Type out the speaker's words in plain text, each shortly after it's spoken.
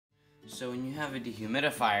So when you have a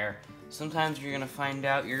dehumidifier, sometimes you're going to find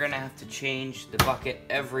out you're going to have to change the bucket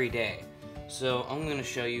every day. So I'm going to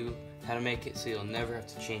show you how to make it so you'll never have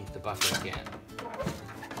to change the bucket again.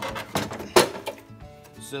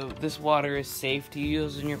 So this water is safe to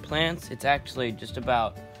use in your plants. It's actually just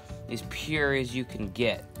about as pure as you can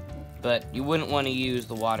get. But you wouldn't want to use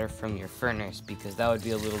the water from your furnace because that would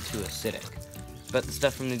be a little too acidic. But the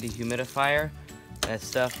stuff from the dehumidifier, that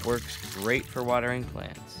stuff works great for watering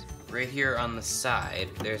plants. Right here on the side,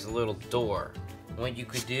 there's a little door. What you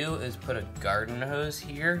could do is put a garden hose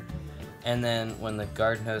here, and then when the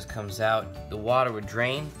garden hose comes out, the water would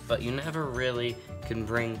drain, but you never really can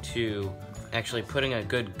bring to actually putting a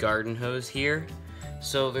good garden hose here.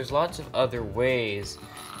 So there's lots of other ways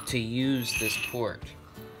to use this port.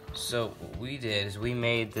 So what we did is we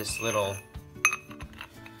made this little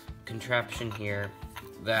contraption here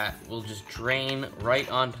that will just drain right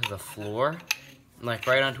onto the floor, like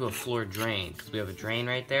right onto a floor drain, because we have a drain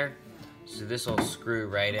right there. So this will screw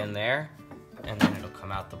right in there, and then it'll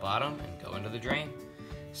come out the bottom and go into the drain.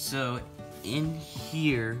 So in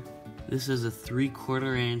here, this is a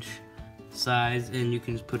 3/4 inch size, and you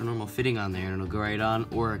can just put a normal fitting on there and it'll go right on,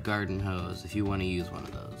 or a garden hose if you want to use one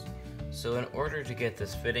of those. So in order to get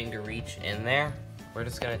this fitting to reach in there, we're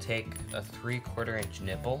just going to take a 3/4 inch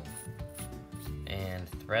nipple and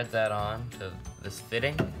thread that on to this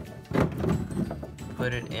fitting,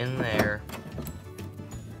 put it in there,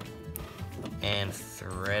 and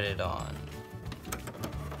thread it on.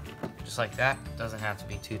 Just like that. Doesn't have to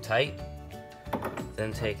be too tight.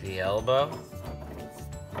 Then take the elbow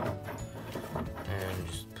and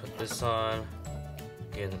just put this on.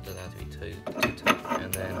 Again, it doesn't have to be too tight.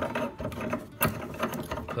 And then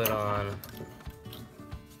put on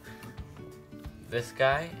this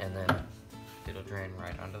guy, and then it'll drain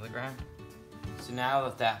right onto the ground. So now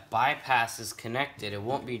that that bypass is connected, it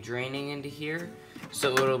won't be draining into here,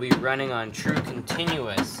 so it'll be running on true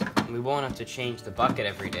continuous, and we won't have to change the bucket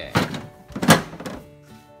every day.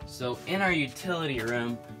 So in our utility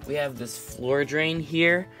room, we have this floor drain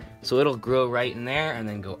here, so it'll grow right in there and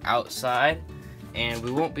then go outside, and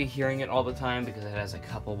we won't be hearing it all the time because it has a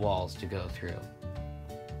couple walls to go through.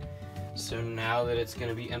 So now that it's going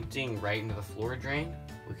to be emptying right into the floor drain,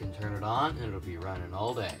 we can turn it on and it'll be running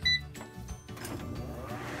all day.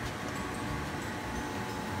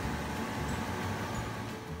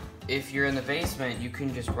 If you're in the basement, you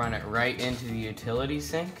can just run it right into the utility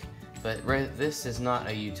sink, but this is not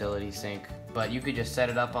a utility sink, but you could just set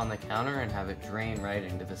it up on the counter and have it drain right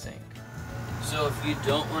into the sink. So if you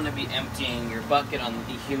don't want to be emptying your bucket on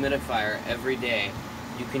the dehumidifier every day,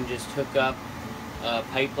 you can just hook up a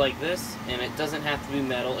pipe like this, and it doesn't have to be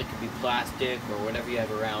metal, it could be plastic or whatever you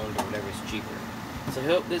have around or whatever's cheaper. So I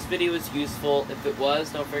hope this video was useful. If it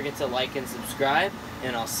was, don't forget to like and subscribe,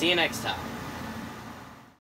 and I'll see you next time.